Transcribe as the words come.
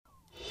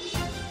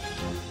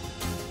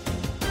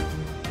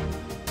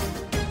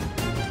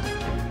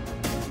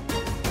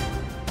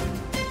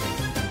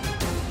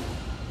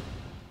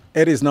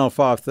It is now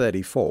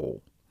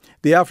 5:34.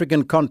 The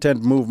African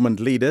Content Movement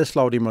leader,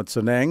 Hlaudi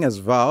Motsoeneng, has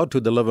vowed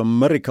to deliver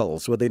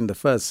miracles within the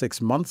first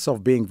 6 months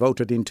of being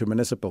voted into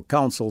municipal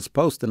councils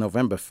post the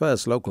November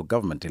 1st local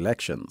government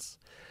elections.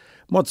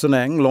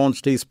 Motsoeneng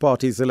launched his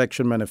party's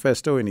election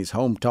manifesto in his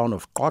hometown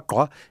of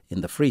QwaQwa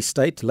in the Free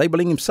State,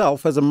 labelling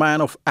himself as a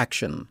man of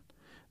action.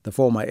 The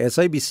former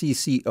SABC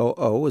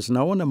COO is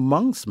known,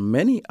 amongst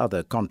many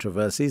other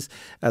controversies,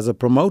 as a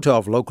promoter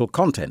of local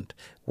content,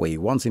 where he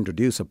once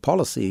introduced a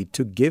policy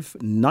to give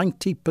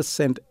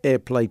 90%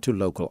 airplay to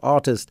local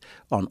artists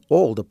on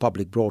all the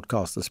public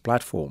broadcasters'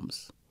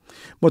 platforms.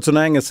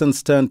 Motsoeneng has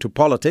since turned to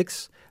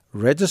politics,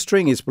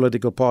 registering his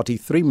political party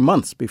 3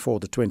 months before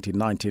the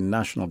 2019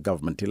 national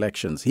government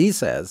elections. He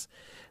says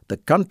the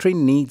country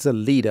needs a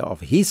leader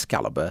of his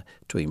caliber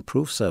to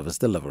improve service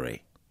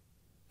delivery.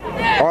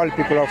 All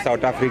people of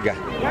South Africa,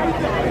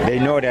 they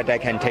know that I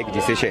can take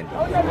decision.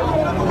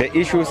 The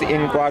issues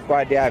in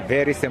QwaQwa, they are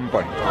very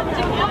simple.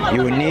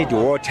 You need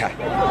water.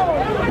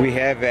 We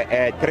have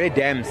 3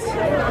 dams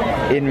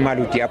in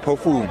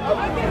Maluti-A-Phofung.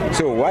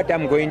 So what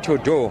I'm going to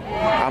do,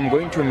 I'm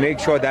going to make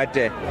sure that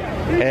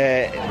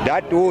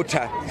that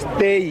water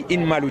stay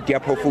in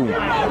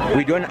Maluti-A-Phofung.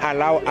 We don't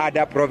allow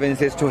other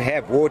provinces to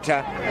have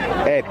water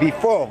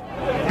before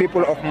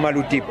people of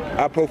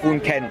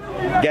Maluti-A-Phofung can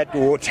get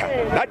water.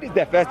 That is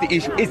the first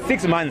issue. It's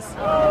 6 months.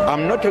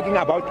 I'm not talking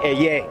about a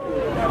year.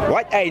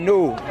 What I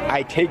know,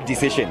 I take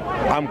decision.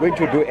 I'm going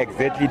to do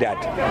exactly that.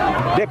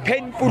 The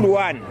painful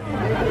one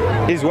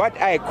is what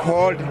I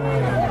called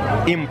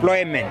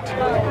employment.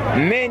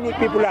 Many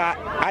people are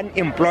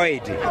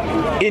unemployed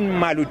in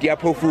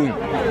Maluti-A-Phofung.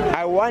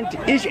 I want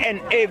each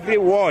and every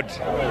ward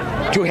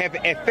to have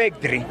a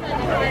factory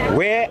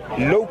where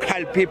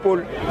local people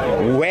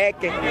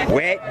work,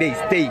 where they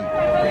stay.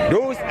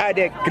 Those are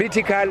the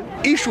critical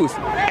issues,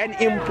 and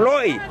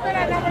employ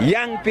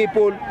young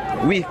people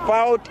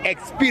without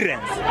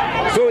experience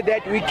so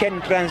that we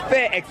can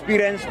transfer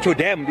experience to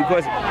them,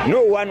 because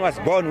no one was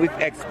born with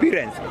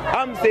experience.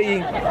 I'm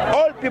saying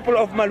all people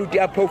of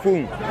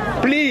Maluti-A-Phofung,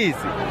 please,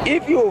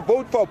 if you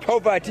vote for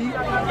poverty,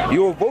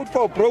 you vote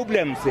for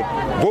problems,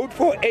 vote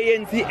for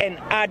ANC and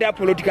other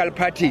political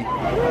party.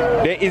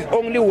 There is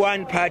only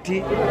one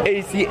party,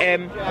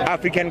 ACM,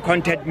 African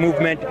Content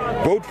Movement.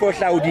 Vote for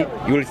Hlaudi,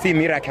 you will see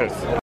miracles.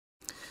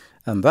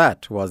 And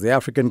that was the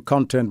African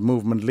Content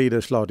Movement leader,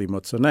 Hlaudi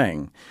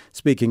Motsoeneng,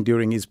 speaking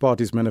during his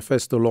party's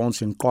manifesto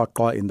launch in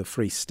QwaQwa in the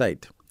Free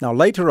State. Now,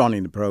 later on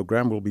in the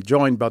program, we'll be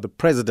joined by the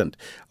president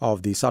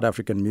of the South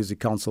African Music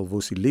Council,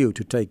 Vusi Liu,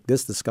 to take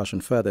this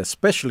discussion further,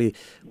 especially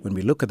when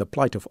we look at the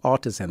plight of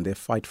artists and their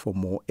fight for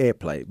more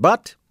airplay.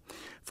 But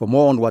for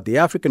more on what the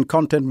African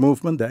Content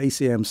Movement, the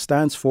ACM,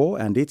 stands for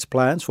and its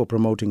plans for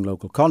promoting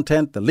local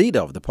content, the leader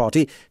of the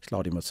party,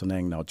 Hlaudi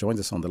Motsoeneng, now joins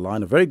us on the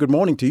line. A very good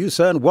morning to you,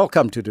 sir, and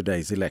welcome to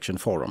today's election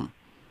forum.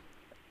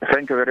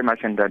 Thank you very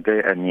much,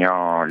 Ndade, and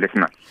your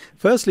listener.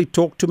 Firstly,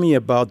 talk to me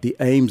about the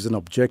aims and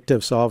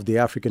objectives of the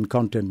African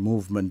Content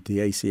Movement, the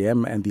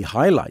ACM, and the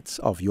highlights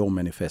of your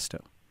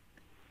manifesto.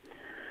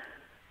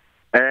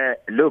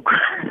 Look,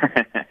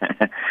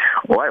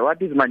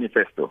 what is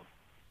manifesto?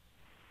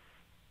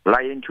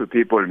 Lying to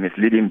people,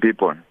 misleading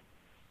people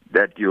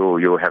that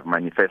you have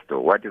manifesto.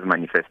 What is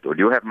manifesto?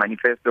 Do you have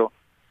manifesto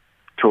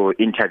to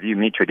interview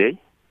me today?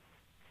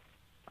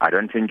 I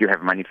don't think you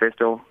have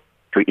manifesto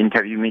to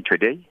interview me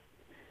today.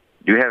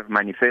 Do you have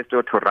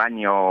manifesto to run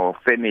your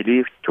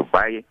family, to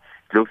buy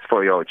clothes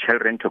for your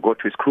children to go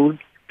to school,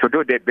 to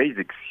do the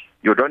basics?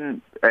 You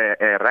don't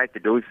write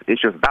those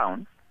issues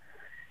down.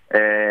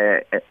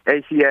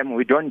 ACM,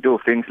 we don't do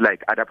things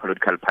like other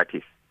political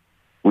parties.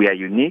 We are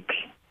unique.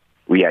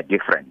 We are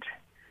different.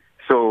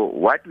 So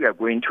what we are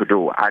going to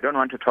do, I don't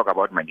want to talk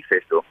about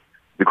manifesto,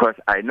 because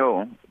I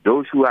know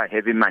those who are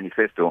having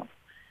manifesto,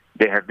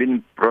 they have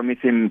been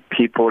promising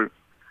people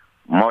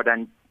more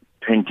than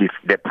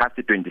the past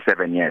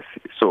 27 years.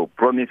 So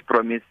promise,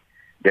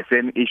 the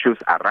same issues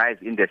arise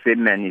in the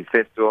same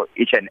manifesto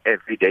each and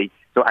every day.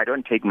 So I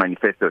don't take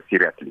manifesto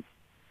seriously.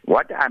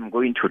 What I'm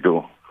going to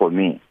do, for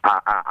me,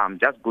 I'm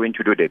just going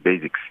to do the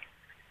basics.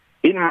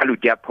 In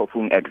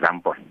Maluti-A-Phofung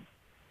example,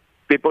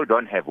 people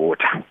don't have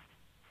water.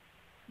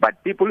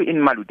 But people in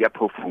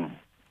Maluti-A-Phofung,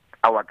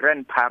 our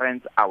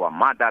grandparents, our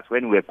mothers,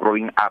 when we were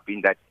growing up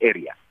in that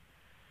area,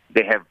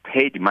 they have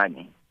paid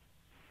money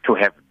to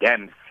have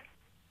dams.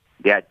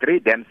 There are 3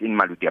 dams in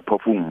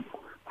Maluti-A-Phofung,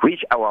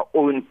 which our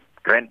own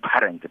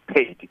grandparents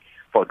paid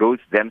for those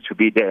dams to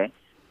be there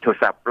to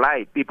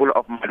supply people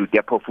of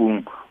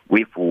Maluti-A-Phofung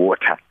with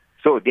water.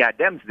 So there are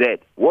dams there.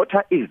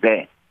 Water is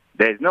there.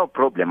 There is no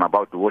problem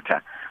about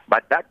water.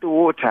 But that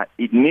water,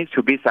 it needs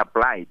to be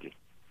supplied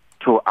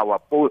to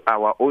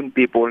our own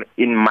people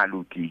in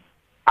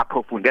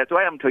Maluti-A-Phofung. That's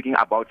why I'm talking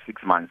about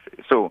 6 months.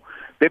 So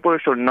people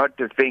should not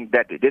think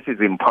that this is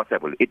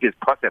impossible. It is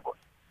possible,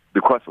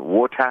 because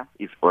water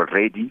is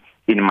already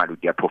in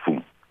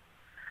Maluti-A-Phofung.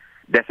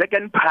 The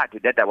second part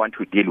that I want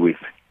to deal with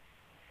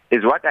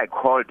is what I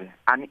called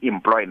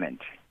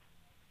unemployment.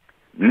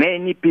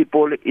 Many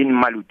people in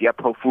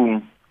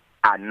Maluti-A-Phofung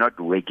are not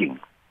working.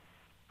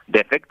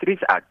 The factories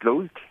are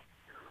closed.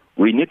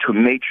 We need to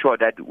make sure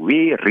that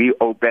we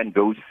reopen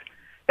those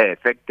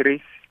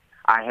factories.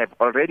 I have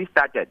already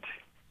started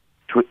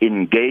to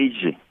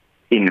engage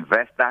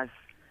investors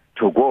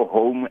to go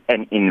home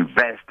and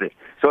invest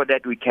so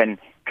that we can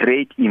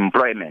create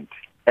employment.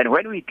 And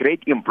when we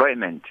create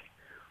employment,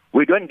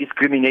 we don't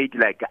discriminate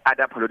like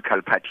other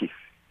political parties,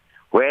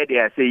 where they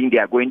are saying they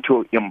are going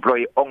to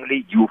employ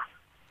only youth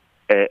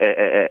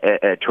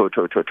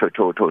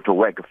to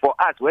work. For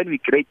us, when we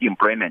create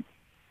employment,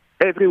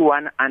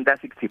 everyone under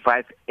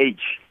 65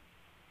 age,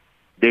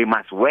 they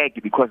must work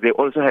because they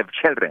also have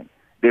children.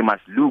 They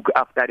must look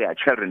after their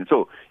children.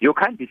 So you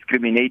can't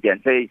discriminate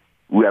and say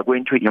we are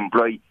going to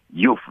employ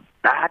youth.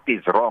 That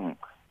is wrong.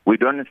 We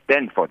don't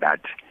stand for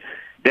that.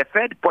 The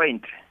third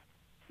point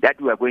that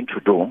we are going to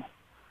do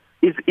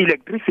is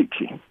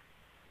electricity.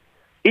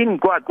 In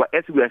Gwagwa,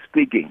 as we are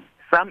speaking,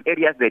 some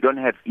areas they don't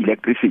have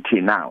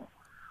electricity now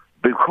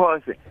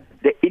because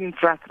the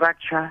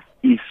infrastructure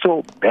is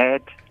so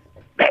bad.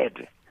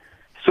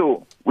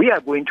 So we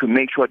are going to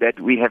make sure that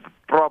we have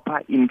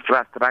proper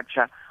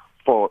infrastructure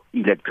for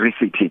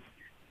electricity.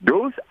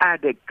 Those are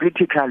the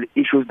critical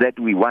issues that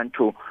we want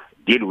to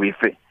deal with.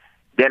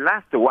 The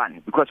last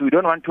one, because we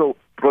don't want to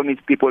promise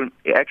people,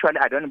 actually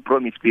I don't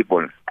promise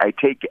people, I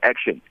take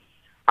action.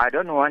 I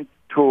don't want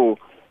to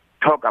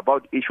talk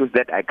about issues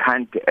that I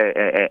can't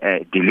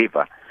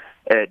deliver.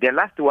 The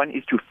last one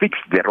is to fix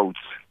the roads.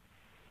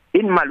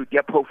 In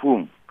Malutia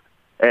Pofung,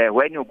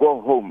 when you go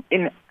home,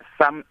 in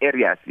some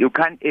areas, you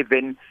can't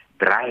even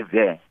drive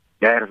there.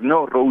 There's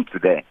no roads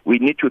there. We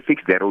need to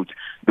fix the roads.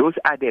 Those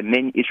are the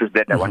main issues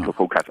that I want to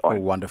focus on. Oh,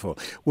 wonderful.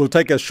 We'll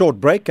take a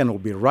short break and we'll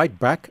be right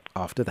back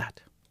after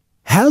that.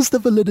 Has the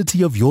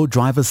validity of your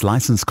driver's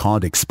license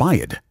card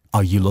expired?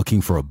 Are you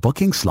looking for a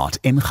booking slot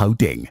in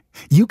Gauteng?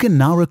 You can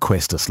now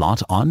request a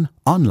slot on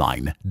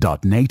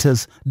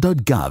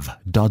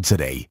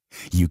online.natus.gov.za.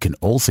 You can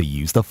also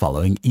use the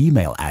following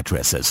email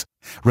addresses: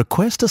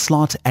 request a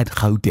slot at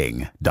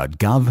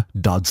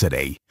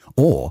gauteng.gov.za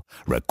or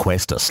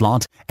request a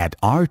slot at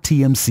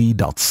rtmc.co.za.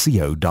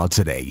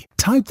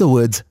 Type the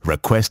words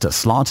request a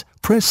slot,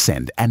 press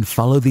send and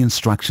follow the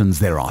instructions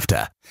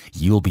thereafter.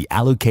 You'll be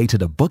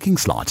allocated a booking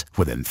slot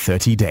within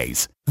 30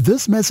 days.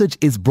 This message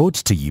is brought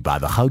to you by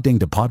the Gauteng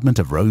Department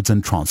of Roads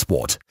and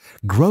Transport,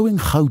 growing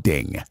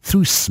Gauteng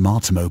through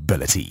smart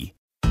mobility.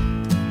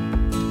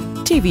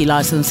 TV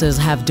licenses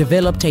have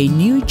developed a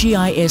new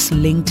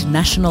GIS-linked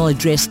national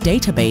address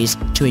database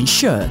to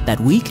ensure that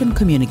we can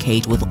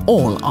communicate with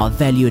all our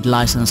valued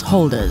license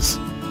holders.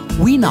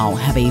 We now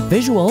have a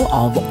visual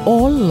of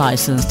all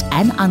licensed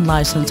and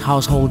unlicensed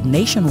households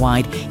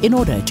nationwide in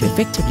order to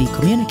effectively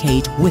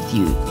communicate with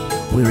you.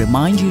 We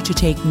remind you to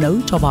take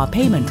note of our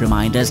payment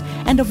reminders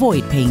and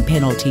avoid paying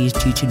penalties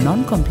due to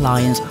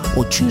non-compliance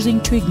or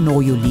choosing to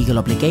ignore your legal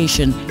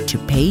obligation to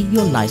pay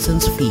your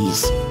license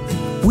fees.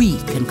 We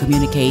can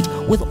communicate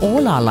with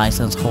all our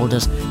license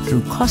holders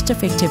through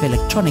cost-effective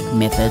electronic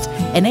methods,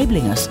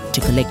 enabling us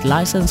to collect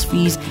license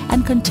fees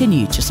and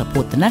continue to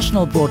support the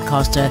national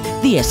broadcaster,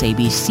 the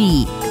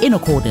SABC, in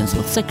accordance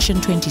with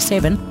Section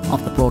 27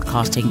 of the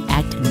Broadcasting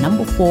Act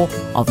No. 4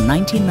 of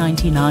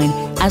 1999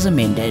 as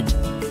amended.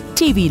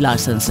 TV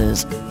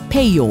licenses.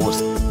 Pay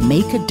yours.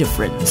 Make a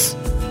difference.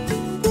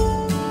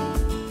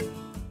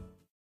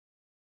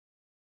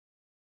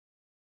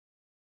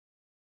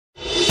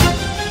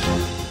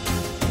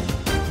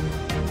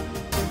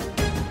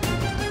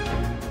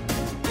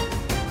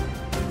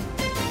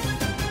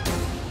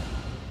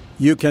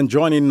 You can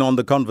join in on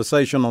the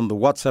conversation on the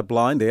WhatsApp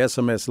line, the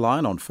SMS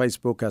line, on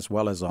Facebook as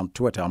well as on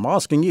Twitter. I'm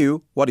asking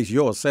you, what is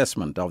your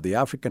assessment of the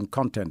African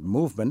Content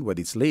Movement with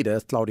its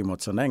leader, Hlaudi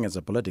Motsoeneng, as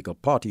a political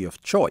party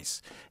of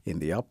choice in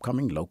the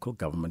upcoming local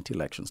government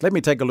elections? Let me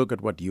take a look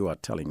at what you are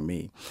telling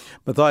me.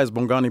 Matthias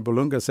Bongani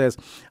Bulunga says,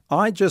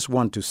 I just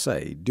want to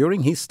say,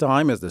 during his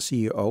time as the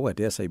CEO at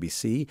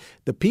SABC,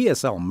 the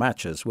PSL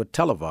matches were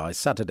televised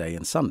Saturday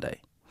and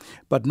Sunday.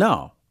 But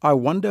now, I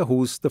wonder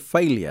who's the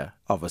failure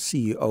of a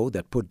CEO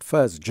that put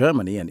first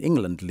Germany and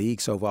England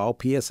leagues over our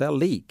PSL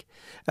league.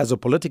 As a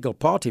political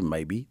party,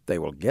 maybe they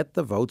will get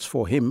the votes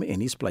for him in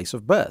his place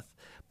of birth.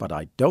 But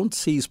I don't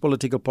see his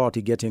political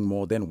party getting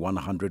more than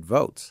 100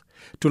 votes.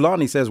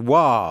 Tulani says,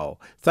 wow,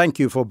 thank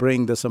you for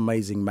bringing this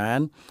amazing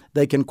man.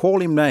 They can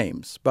call him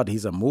names, but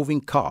he's a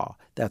moving car.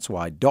 That's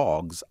why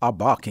dogs are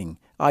barking.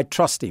 I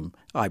trust him.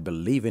 I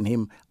believe in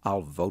him.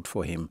 I'll vote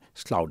for him.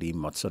 Hlaudi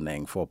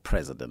Motsoeneng for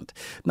president.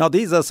 Now,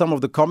 these are some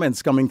of the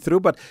comments coming through,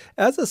 but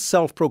as a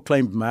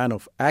self-proclaimed man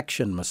of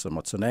action, Mr.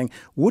 Motsoeneng,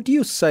 would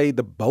you say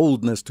the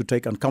boldness to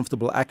take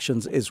uncomfortable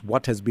actions is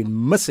what has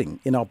been missing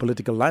in our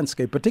political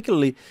landscape,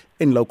 particularly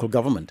in local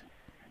government?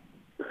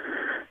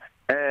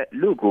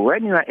 Look,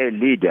 when you are a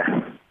leader,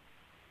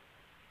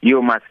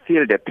 you must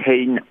feel the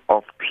pain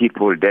of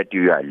people that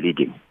you are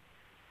leading.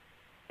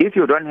 If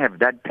you don't have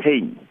that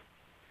pain,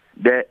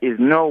 there is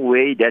no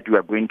way that you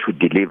are going to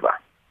deliver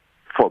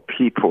for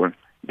people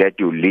that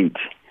you lead.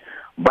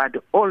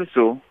 But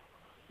also,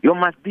 you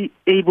must be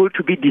able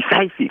to be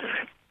decisive.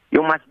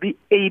 You must be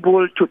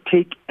able to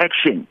take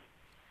action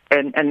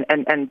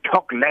and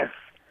talk less.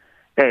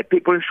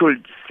 People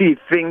should see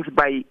things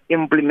by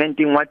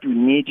implementing what you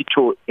need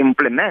to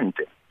implement.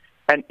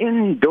 And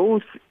in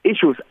those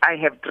issues, I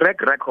have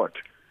track record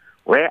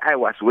where I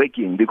was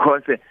working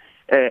because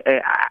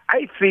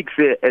I fix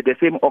the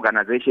same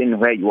organization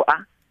where you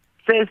are.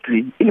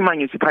 Firstly, in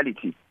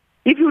municipality,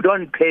 if you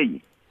don't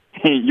pay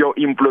your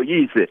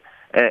employees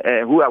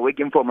who are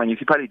working for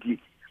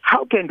municipality,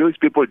 how can those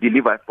people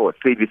deliver for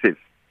services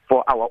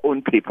for our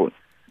own people?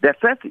 The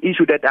first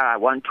issue that I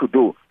want to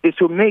do is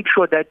to make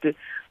sure that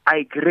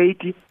I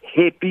create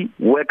happy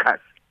workers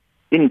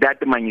in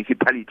that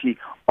municipality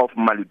of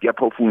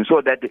Maludia-Phofung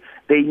so that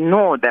they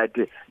know that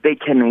they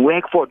can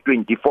work for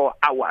 24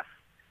 hours.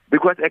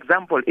 Because,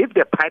 example, if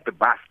the pipe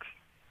bursts,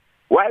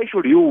 why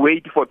should you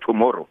wait for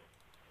tomorrow?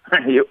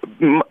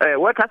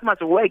 Workers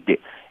must work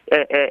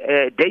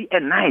day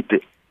and night.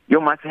 You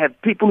must have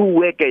people who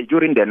work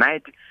during the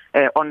night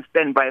on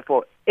standby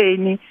for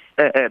any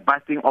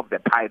bursting of the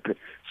pipe.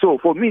 So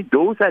for me,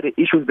 those are the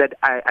issues that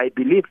I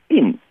believe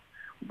in.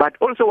 But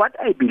also what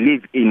I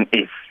believe in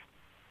is,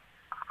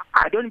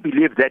 I don't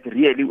believe that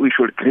really we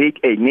should create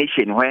a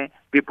nation where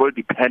people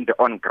depend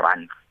on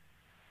grants.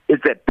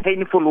 It's a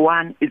painful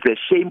one. It's a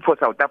shame for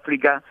South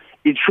Africa.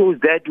 It shows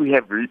that we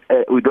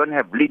don't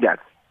have leaders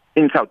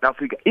in South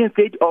Africa.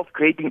 Instead of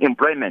creating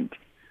employment,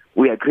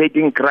 we are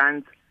creating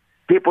grants.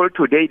 People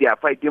today, they are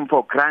fighting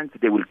for grants.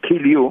 They will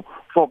kill you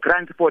for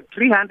grants for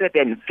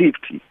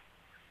 350.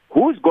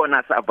 Who's going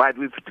to survive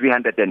with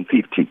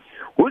 350?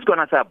 Who's going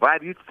to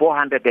survive with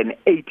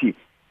 480?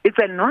 It's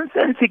a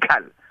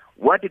nonsensical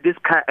what these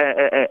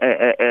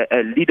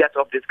leaders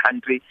of this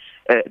country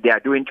they are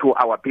doing to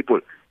our people.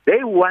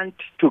 They want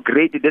to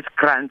create these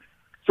grants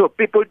so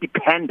people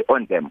depend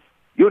on them.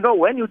 You know,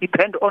 when you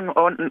depend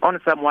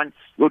on someone,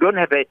 you don't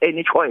have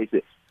any choice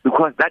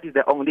because that is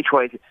the only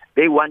choice.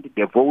 They want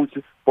the votes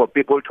for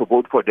people to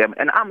vote for them.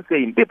 And I'm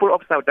saying, people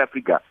of South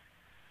Africa,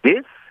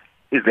 this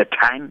is the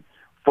time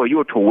for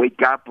you to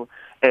wake up,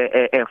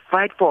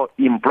 fight for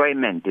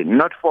employment,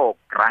 not for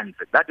grants.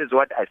 That is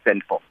what I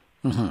stand for.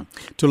 Mm-hmm.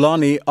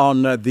 Tulani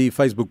on the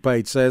Facebook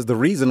page says the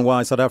reason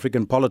why South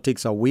African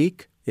politics are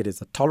weak, it is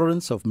the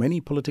tolerance of many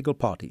political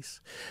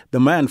parties. The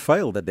man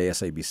failed at the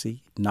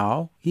SABC.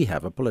 Now he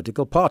have a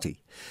political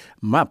party.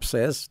 MAP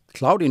says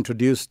Cloud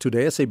introduced to the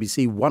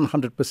SABC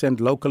 100%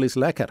 localist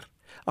lacquer.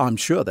 I'm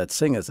sure that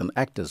singers and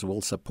actors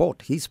will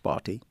support his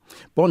party.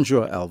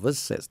 Bonjour Elvis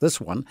says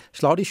this one,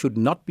 Hlaudi should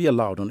not be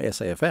allowed on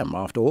SAFM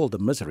after all the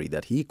misery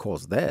that he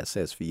caused there,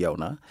 says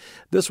Fiona.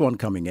 This one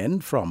coming in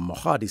from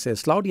Mohadi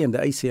says Hlaudi and the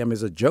ACM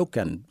is a joke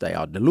and they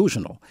are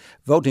delusional.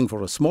 Voting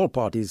for a small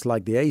parties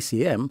like the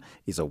ACM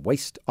is a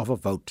waste of a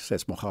vote,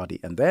 says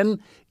Mohadi. And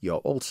then you're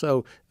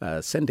also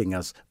sending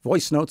us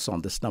voice notes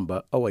on this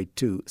number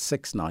 082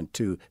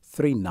 692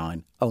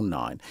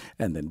 3909.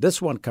 And then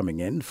this one coming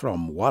in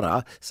from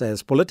Wara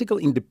says, political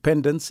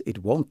independence,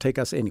 it won't take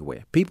us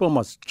anywhere. People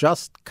must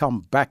just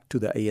come back to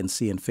the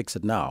ANC and fix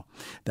it now.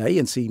 The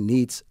ANC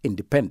needs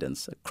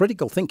independence,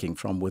 critical thinking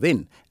from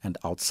within and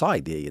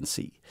outside the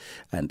ANC.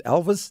 And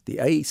Elvis, the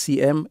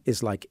ACM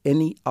is like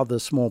any other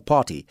small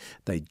party.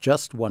 They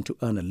just want to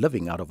earn a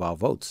living out of our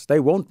votes. They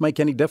won't make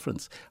any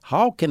difference.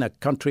 How can a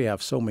country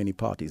have so many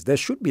parties? There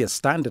should be a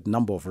standard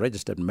number of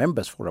registered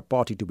members for a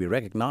party to be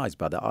recognized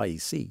by the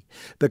IEC.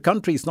 The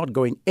country is not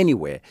going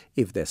anywhere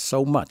if there's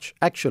so much.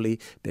 Actually,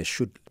 there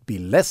should be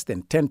less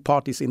than 10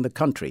 parties in the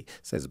country,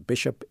 says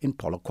Bishop in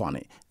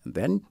Polokwane. And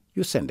then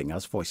you're sending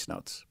us voice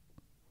notes.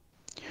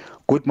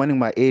 Good morning,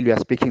 Maeli. You are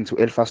speaking to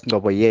Elfas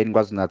Ngoboye in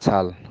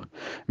KwaZulu-Natal.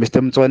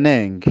 Mr.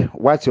 Mtsoneng,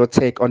 what's your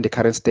take on the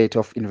current state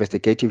of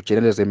investigative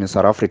journalism in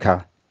South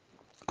Africa?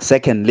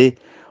 Secondly,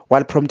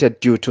 what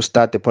prompted you to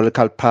start the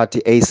political party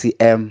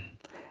ACM?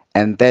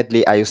 And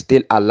thirdly, are you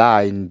still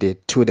aligned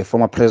to the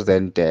former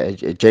president,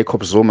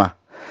 Jacob Zuma?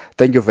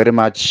 Thank you very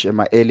much,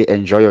 Maeli.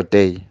 Enjoy your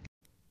day.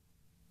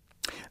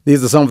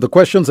 These are some of the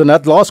questions. And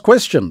that last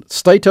question,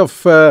 state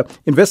of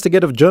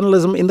investigative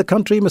journalism in the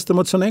country, Mr.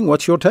 Mtsoneng,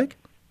 what's your take?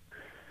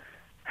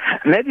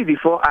 Maybe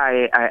before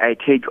I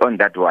take on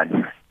that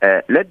one,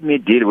 let me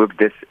deal with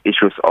these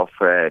issues of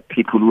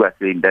people who are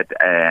saying that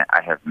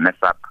I have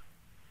messed up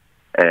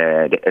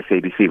the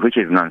SABC, which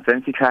is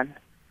nonsensical,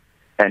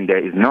 and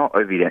there is no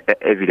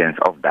evidence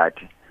of that.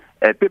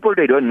 People,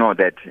 they don't know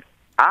that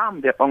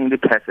I'm the only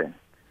person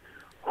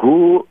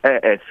who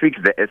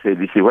fixed the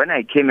SABC. When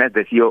I came as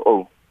the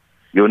COO,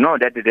 you know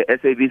that the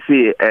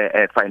SABC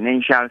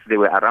financials, they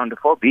were around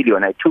 4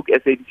 billion. I took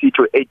SABC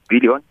to 8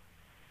 billion.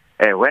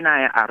 When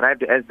I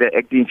arrived as the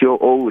acting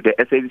COO, the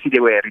SABC, they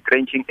were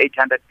retrenching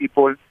 800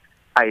 people.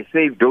 I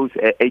saved those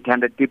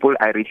 800 people.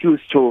 I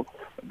refused to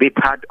be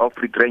part of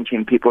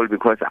retrenching people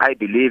because I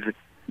believe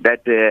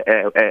that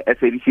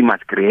SABC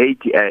must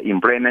create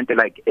employment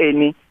like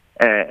any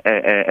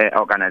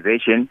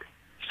organization.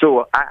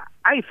 So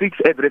I fix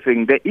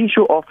everything. The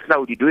issue of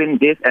Hlaudi doing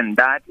this and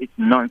that is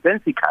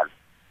nonsensical.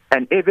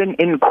 And even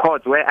in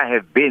courts where I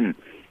have been,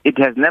 it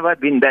has never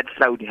been that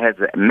Hlaudi has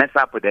messed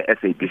up with the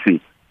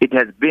SABC. It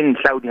has been,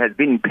 Hlaudi has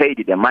been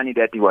paid the money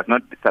that he was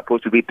not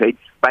supposed to be paid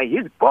by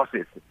his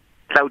bosses.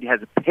 Saudi has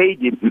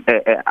paid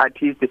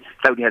artists,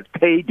 Saudi has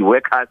paid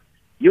workers.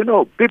 You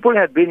know, people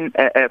have been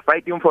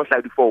fighting for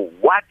Saudi for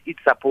what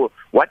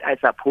I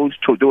supposed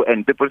to do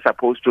and people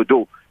supposed to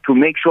do to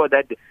make sure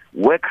that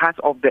workers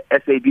of the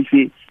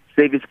SABC,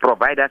 service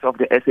providers of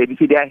the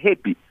SABC, they are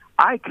happy.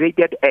 I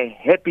created a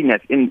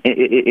happiness in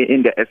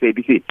the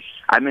SABC.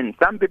 I mean,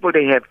 some people,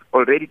 they have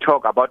already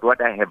talked about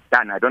what I have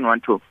done. I don't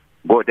want to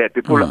go there.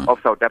 People of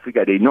South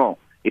Africa, they know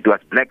it was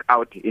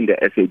blackout in the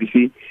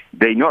SABC.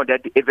 They know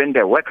that even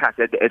the workers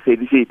at the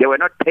SABC, they were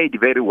not paid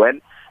very well.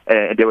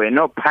 There were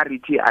no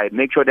parity. I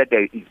make sure that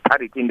there is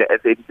parity in the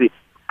SABC.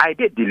 I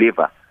did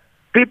deliver.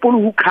 People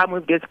who come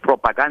with this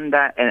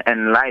propaganda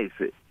and lies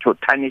to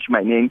tarnish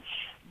my name,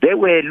 they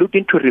were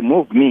looking to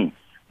remove me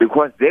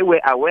because they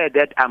were aware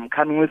that I'm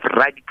coming with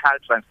radical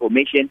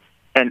transformation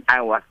and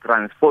I was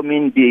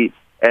transforming the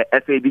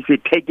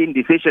SABC, taking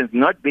decisions,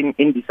 not being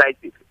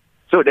indecisive.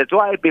 So that's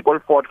why people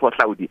fought for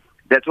Saudi.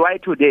 That's why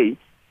today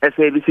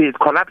SABC is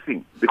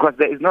collapsing because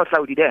there is no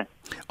Saudi there.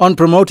 On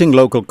promoting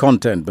local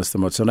content, Mr.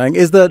 Motsoeneng,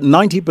 is the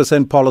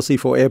 90% policy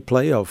for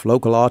airplay of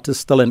local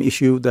artists still an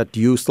issue that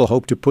you still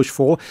hope to push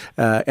for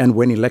and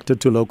when elected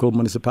to local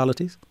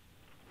municipalities?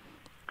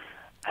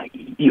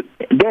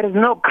 There is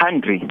no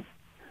country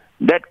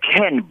that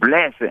can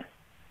bless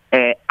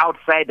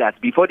outsiders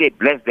before they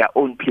bless their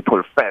own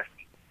people first.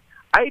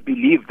 I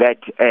believe that,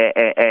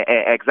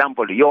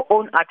 example, your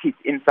own artists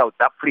in South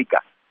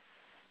Africa,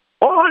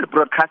 all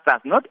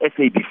broadcasters, not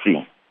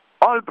SABC,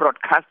 all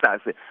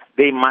broadcasters,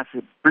 they must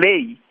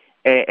play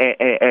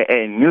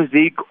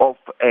music of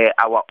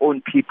our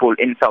own people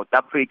in South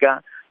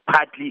Africa,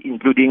 partly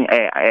including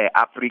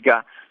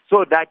Africa,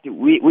 so that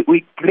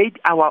we create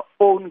our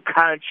own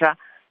culture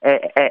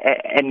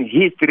and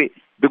history,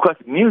 because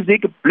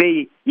music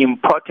plays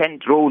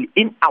important role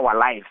in our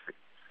lives.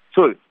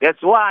 So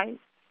that's why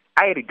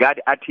I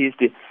regard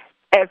artists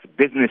as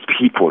business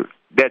people.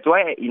 That's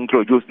why I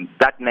introduced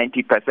that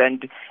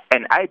 90%,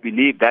 and I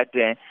believe that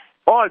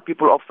all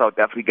people of South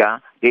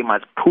Africa, they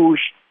must push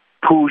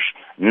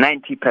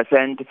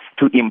 90%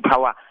 to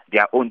empower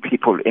their own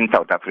people in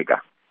South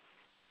Africa.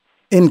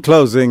 In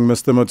closing,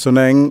 Mr.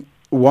 Motsoeneng,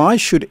 why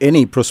should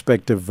any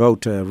prospective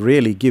voter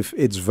really give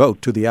its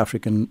vote to the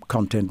African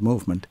content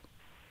movement?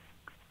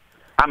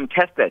 I'm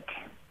tested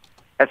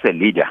as a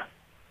leader.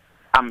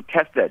 I'm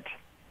tested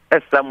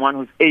as someone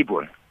who's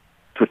able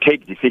to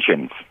take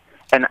decisions.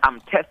 And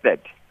I'm tested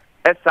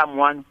as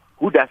someone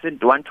who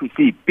doesn't want to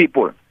see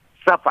people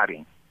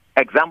suffering.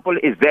 Example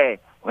is there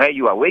where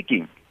you are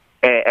working,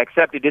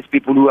 except these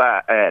people who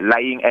are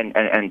lying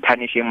and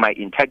tarnishing my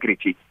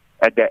integrity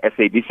at the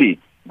SABC.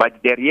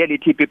 But the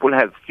reality, people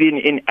have seen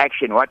in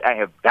action what I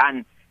have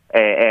done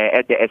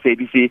at the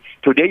SABC.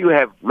 Today you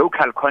have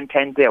local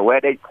content there,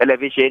 whether it's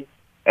television,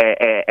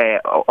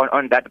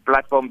 on that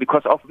platform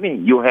because of me.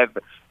 You have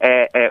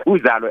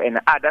Uzalo and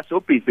other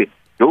soapies.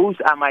 Those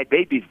are my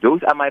babies.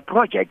 Those are my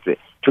projects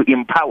to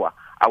empower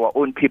our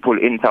own people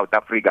in South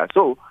Africa.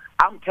 So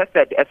I'm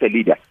tested as a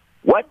leader.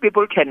 What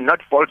people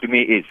cannot fault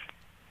me is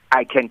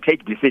I can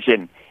take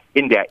decision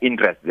in their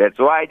interest. That's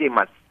why they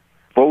must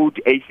vote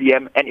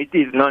ACM. And it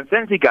is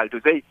nonsensical to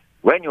say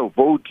when you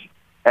vote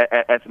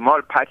a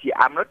small party,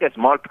 I'm not a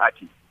small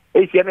party.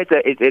 ACM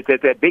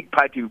is a big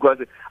party because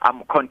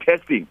I'm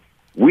contesting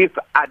with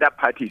other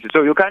parties.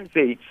 So you can't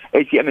say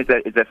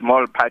ACM is a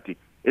small party.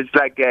 It's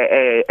like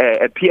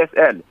a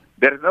PSL.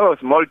 There is no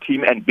small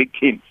team and big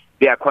team.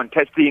 They are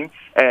contesting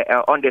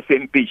on the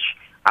same pitch.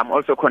 I'm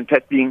also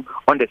contesting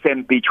on the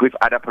same pitch with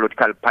other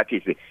political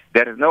parties.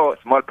 There is no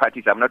small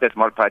parties. I'm not a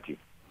small party.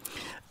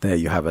 There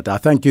you have it. I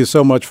thank you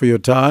so much for your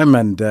time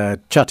and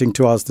chatting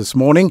to us this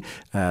morning.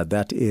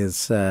 That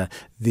is the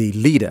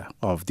leader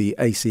of the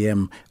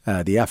ACM,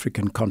 the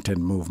African Content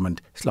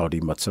Movement, Hlaudi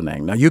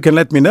Motsoeneng. Now, you can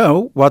let me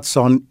know what's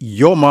on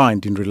your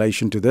mind in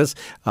relation to this.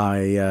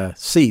 I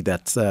see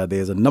that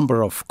there's a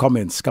number of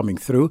comments coming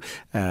through.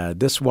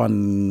 This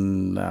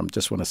one, I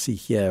just want to see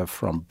here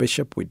from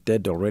Bishop. We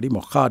did already.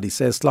 Mokhadi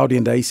says, Hlaudi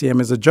and the ACM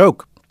is a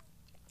joke.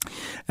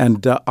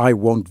 And I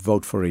won't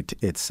vote for it,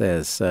 it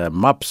says.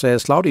 MUP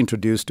says, Hlaudi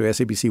introduced to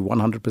SABC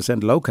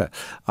 100% Loca.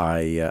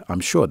 I'm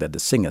sure that the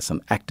singers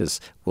and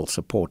actors will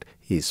support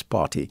his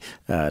party.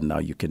 Now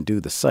you can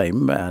do the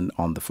same and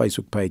on the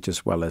Facebook page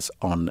as well as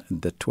on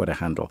the Twitter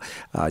handle.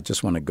 I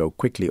just want to go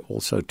quickly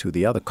also to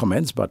the other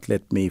comments, but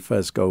let me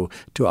first go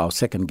to our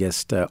second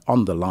guest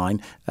on the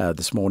line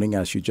this morning.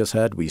 As you just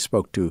heard, we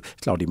spoke to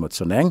Hlaudi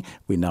Motsoeneng.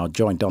 We're now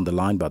joined on the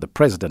line by the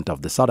president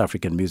of the South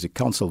African Music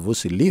Council,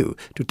 Vusi Liu,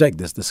 to take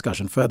this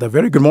discussion further.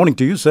 Very good morning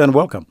to you, sir, and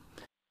welcome.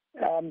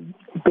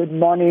 Good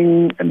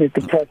morning,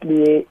 Mr.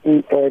 Presley,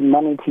 and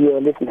morning to your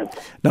listeners.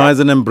 Now, as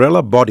an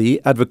umbrella body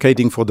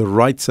advocating for the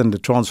rights and the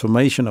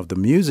transformation of the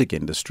music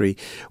industry,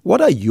 what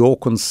are your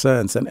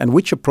concerns and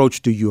which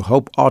approach do you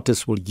hope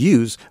artists will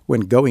use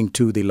when going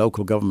to the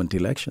local government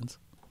elections?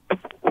 I'd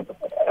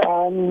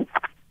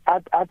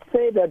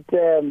say that,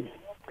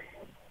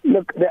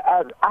 look,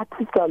 the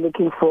artists are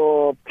looking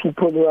for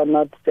people who are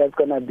not just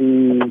going to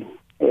be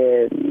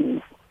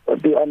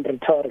on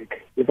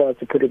rhetoric, if I was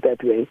to put it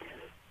that way.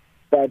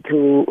 but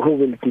who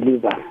will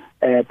deliver,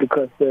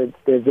 because there's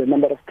a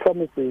number of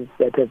promises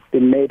that have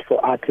been made for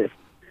artists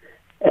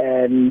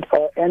and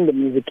the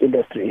music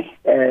industry,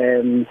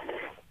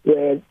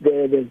 where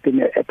there's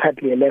been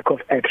partly a lack of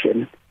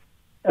action.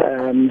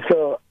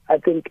 So I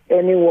think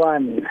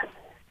anyone,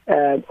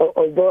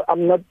 although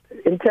I'm not,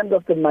 in terms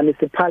of the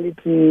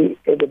municipality,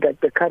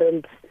 the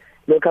current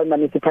local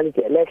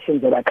municipality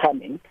elections that are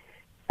coming,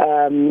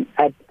 I'm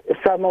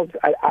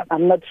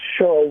not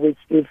sure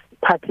if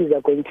parties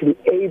are going to be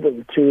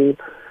able to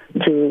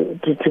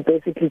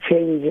basically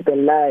change the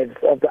lives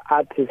of the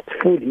artists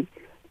fully,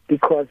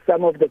 because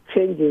some of the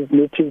changes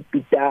need to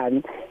be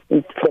done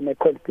from a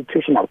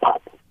constitutional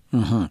part.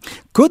 Mm-hmm.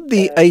 Could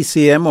the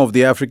ACM of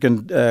the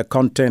African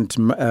content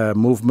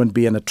movement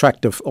be an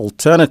attractive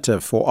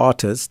alternative for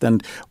artists?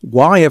 And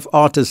why have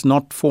artists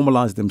not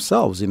formalized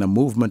themselves in a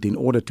movement in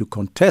order to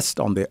contest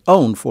on their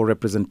own for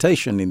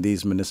representation in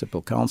these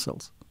municipal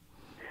councils?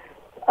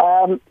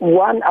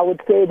 One, I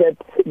would say that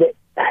there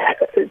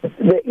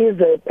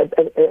is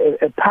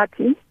a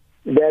party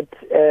that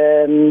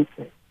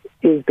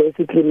is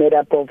basically made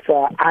up of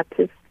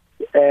artists,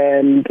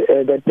 and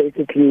that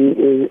basically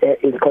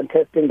is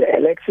contesting the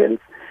elections.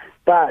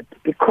 But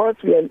because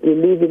we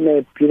live in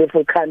a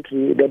beautiful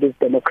country that is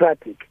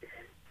democratic,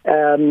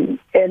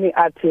 any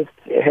artist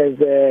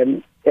has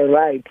a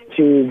right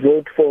to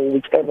vote for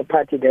whichever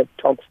party that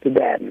talks to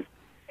them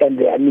and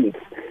their needs.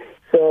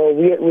 So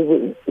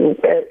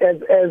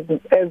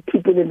as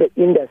people in the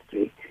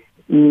industry,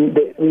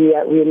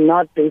 we're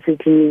not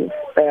basically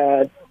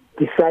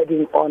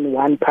deciding on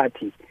one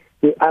party.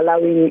 We're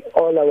allowing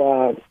all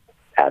our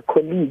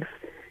colleagues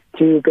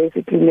to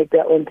basically make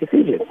their own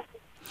decisions.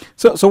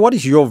 So what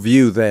is your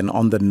view then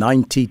on the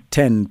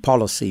 90-10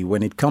 policy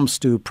when it comes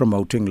to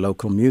promoting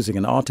local music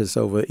and artists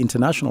over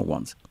international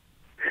ones?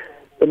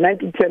 The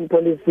 90-10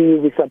 policy,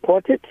 we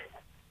support it.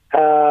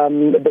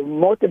 The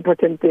most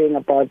important thing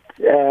about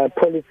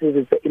policies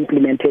is the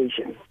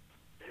implementation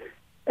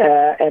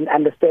and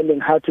understanding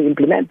how to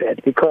implement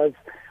that, because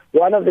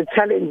one of the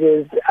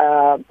challenges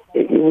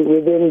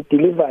within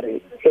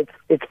delivery,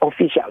 it's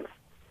officials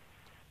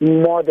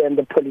more than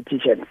the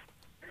politicians.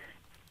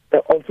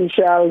 The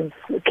officials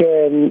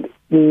can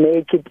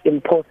make it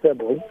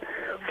impossible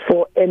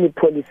for any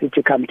policy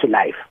to come to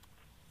life.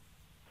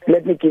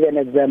 Let me give an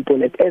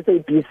example. At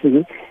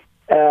SABC,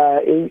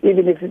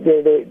 even if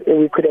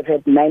we could have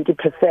had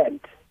 90%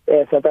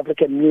 South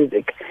African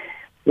music,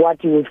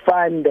 what you would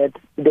find that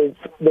there's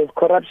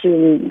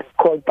corruption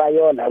called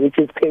Payola, which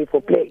is pay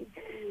for play,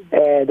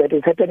 that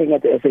is happening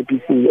at the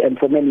SABC and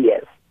for many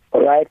years.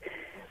 All right,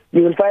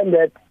 you will find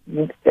that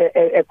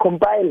a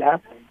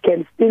compiler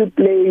can still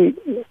play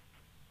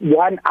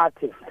one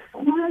artist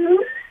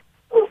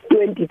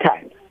 20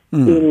 times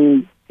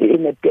in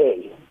a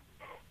day.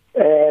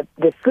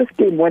 The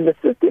system, when the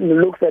system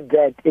looks at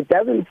that, it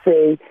doesn't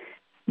say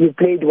you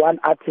played one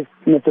artist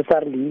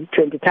necessarily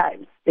 20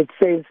 times. It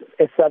says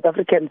a South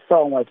African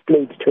song was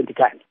played 20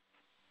 times.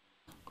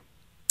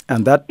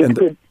 And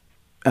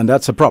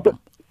that's a problem.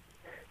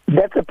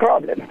 That's a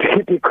problem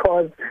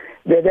because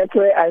that's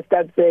where I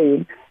start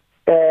saying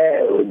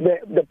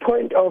the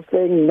point of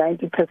saying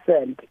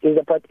 90% is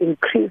about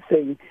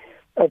increasing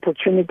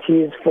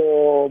opportunities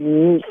for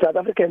South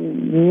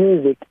African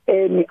music,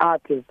 any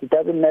artist. It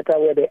doesn't matter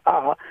where they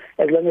are,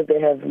 as long as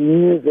they have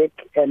music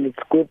and it's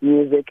good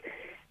music,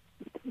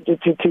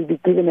 to be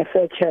given a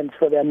fair chance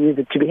for their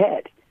music to be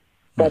heard.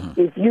 But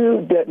if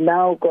you're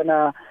now going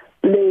to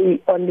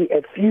play only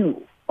a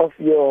few of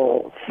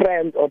your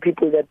friends or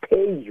people that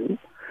pay you,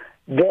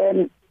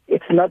 then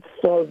it's not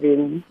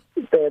solving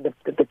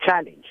the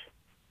challenge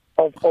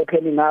of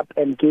opening up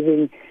and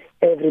giving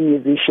every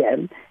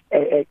musician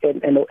a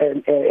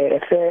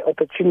fair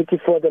opportunity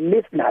for the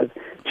listeners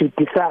to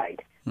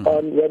decide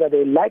on whether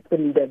they like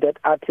that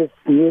artist's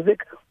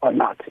music or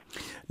not.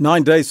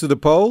 9 days to the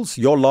polls.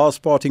 Your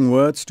last parting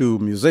words to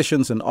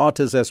musicians and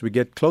artists as we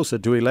get closer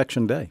to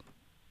Election Day.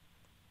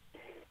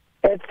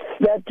 It's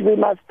that we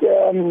must,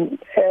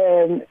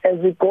 as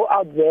we go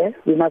out there,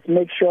 we must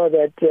make sure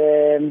that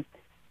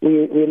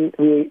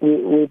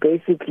we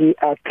basically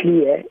are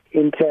clear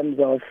in terms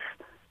of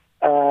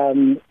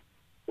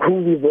who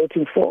we're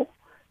voting for,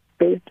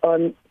 based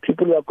on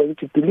people who are going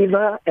to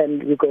deliver,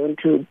 and we're going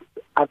to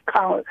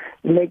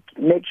make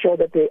sure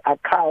that they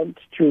account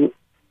to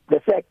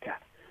the sector,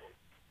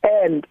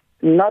 and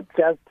not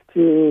just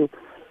to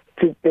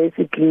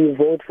basically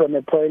vote from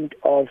a point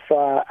of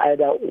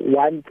either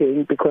one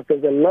thing, because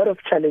there's a lot of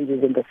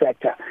challenges in the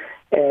sector.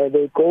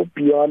 They go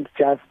beyond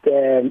just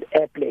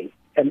airplay,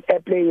 and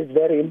airplay is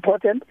very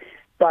important,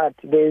 but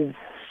there's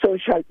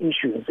social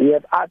issues. We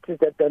have artists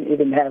that don't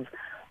even have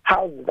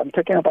houses. I'm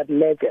talking about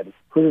legends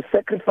who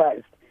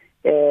sacrificed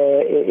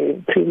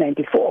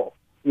pre-94.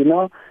 You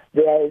know,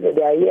 they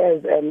are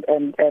years,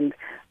 and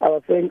I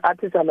was saying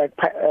artists are like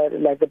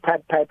the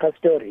Pied Piper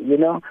story. You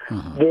know,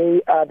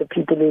 they are the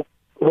people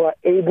who are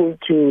able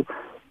to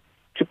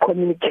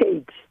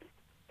communicate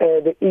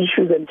the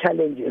issues and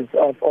challenges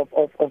of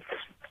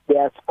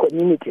their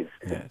communities.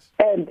 Yes.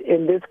 And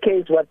in this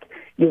case, what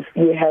you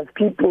have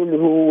people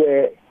who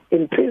were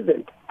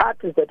imprisoned,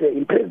 artists that were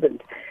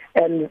imprisoned,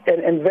 and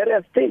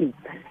various things.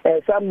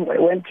 Some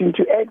went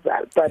into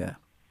exile, but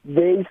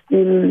they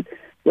still,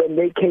 when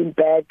they came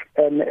back,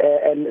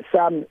 and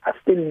some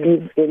still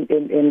live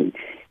in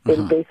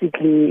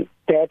basically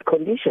bad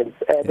conditions.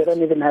 They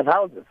don't even have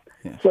houses.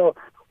 So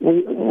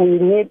we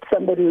need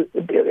somebody.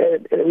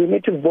 We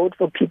need to vote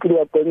for people who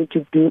are going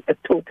to do a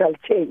total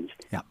change,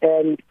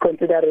 and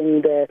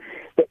considering the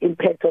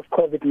impact of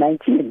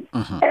COVID-19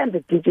 and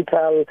the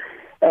digital.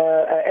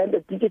 And the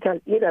digital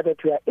era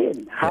that we are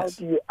in, how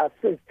do you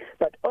assist?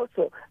 But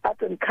also,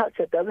 art and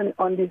culture doesn't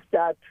only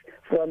start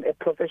from a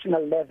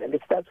professional level.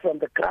 It starts from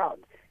the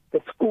ground, the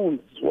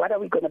schools. What are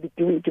we going to be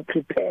doing to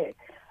prepare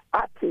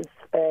artists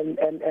and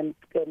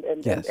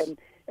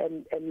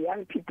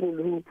young people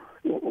who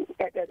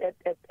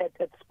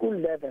at school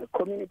level,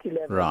 community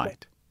level?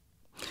 Right.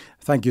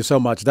 Thank you so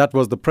much. That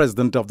was the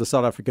president of the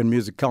South African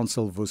Music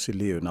Council, Vusi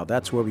Liu. Now,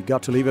 that's where we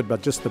got to leave it,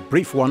 but just a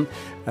brief one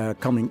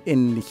coming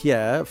in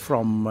here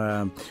from,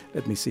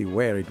 let me see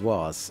where it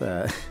was.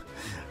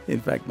 In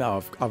fact,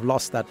 now I've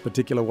lost that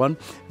particular one.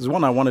 There's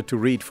one I wanted to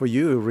read for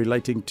you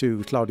relating to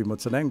Hlaudi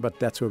Motsoeneng, but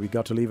that's where we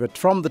got to leave it.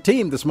 From the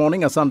team this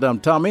morning, Asanda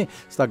Mtami,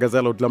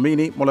 Stagazelo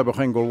Dlamini,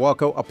 Molebogeng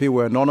Golwako,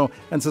 Apiwe Nono,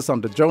 and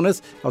Sasanda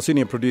Jonas. Our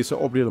senior producer,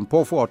 Aubrey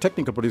Limpofu, our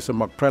technical producer,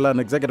 Mark Prella, and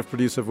executive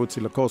producer,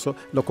 Vutsi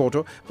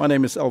Lokoto. My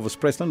name is Elvis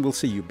Preston. We'll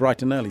see you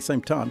bright and early,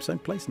 same time, same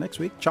place next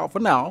week. Ciao for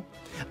now.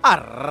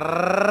 Arrivederci!